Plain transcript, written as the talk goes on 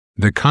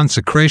the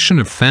consecration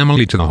of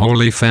family to the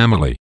Holy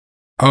Family.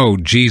 O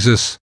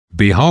Jesus,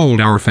 behold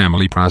our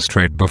family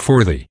prostrate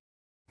before Thee.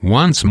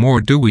 Once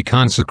more do we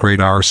consecrate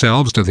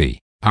ourselves to Thee,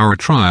 our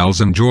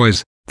trials and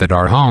joys, that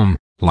our home,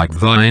 like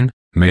Thine,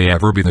 may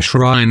ever be the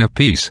shrine of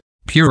peace,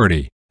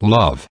 purity,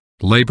 love,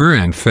 labor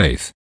and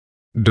faith.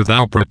 Do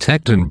Thou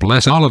protect and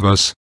bless all of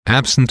us,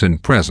 absent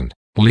and present,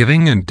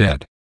 living and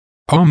dead.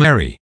 O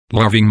Mary,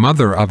 loving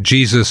Mother of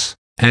Jesus,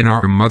 and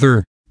our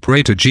Mother,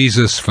 pray to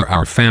Jesus for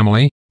our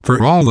family,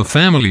 for all the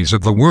families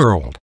of the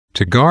world,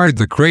 to guard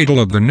the cradle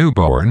of the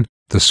newborn,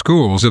 the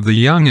schools of the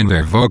young and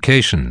their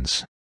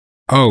vocations.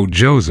 O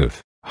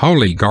Joseph,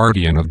 holy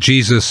guardian of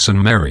Jesus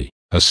and Mary,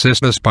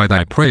 assist us by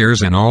Thy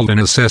prayers in all the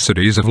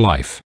necessities of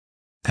life.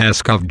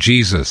 Ask of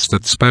Jesus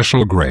that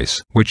special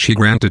grace which He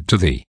granted to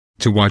Thee,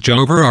 to watch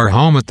over our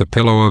home at the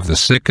pillow of the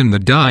sick and the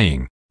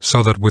dying,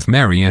 so that with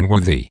Mary and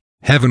with Thee,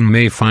 heaven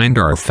may find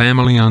our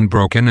family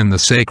unbroken in the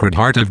Sacred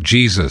Heart of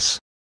Jesus.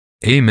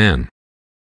 Amen.